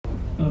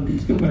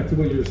Just go back to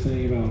what you were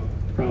saying about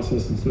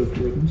process and so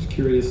forth. I'm just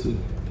curious, do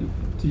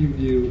you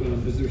view,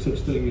 is there such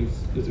thing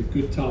as a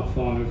good top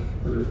five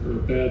or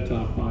a bad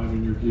top five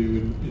in your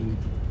view? And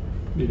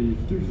maybe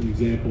if there's an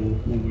example,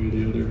 one way or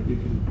the other, you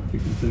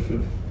can think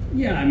of.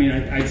 Yeah, I mean,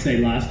 I'd say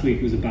last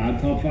week was a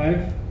bad top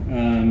five.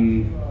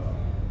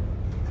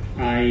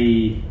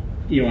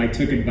 I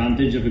took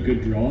advantage of a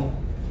good draw.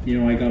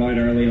 I got out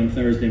early on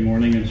Thursday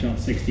morning and shot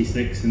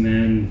 66, and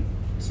then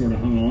sort of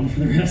hung on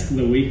for the rest of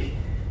the week.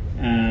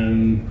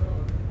 And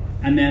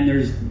then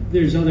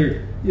there's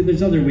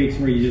other weeks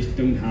where you just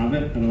don't have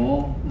it at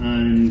all,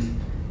 and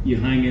you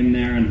hang in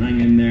there,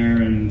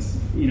 and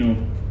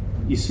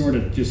you sort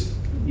of just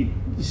you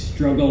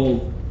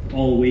struggle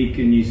all week,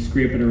 and you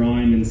scrape it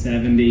around in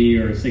 70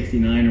 or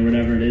 69 or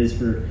whatever it is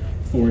for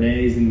 4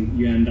 days, and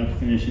you end up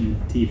finishing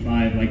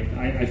T5. Like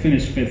I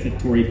finished 5th at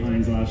Torrey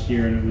Pines last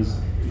year, and it was,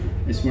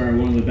 I swear,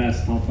 one of the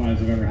best top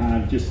fives I've ever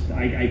had. Just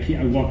I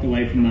walked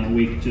away from that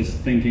week just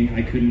thinking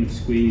I couldn't have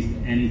squeezed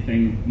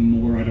anything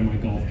more out of my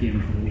golf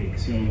game for the week.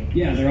 So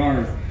yeah, there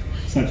are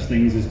such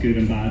things as good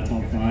and bad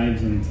top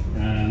fives, and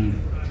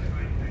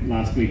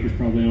last week was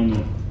probably on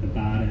the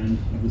bad end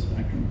of the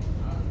spectrum.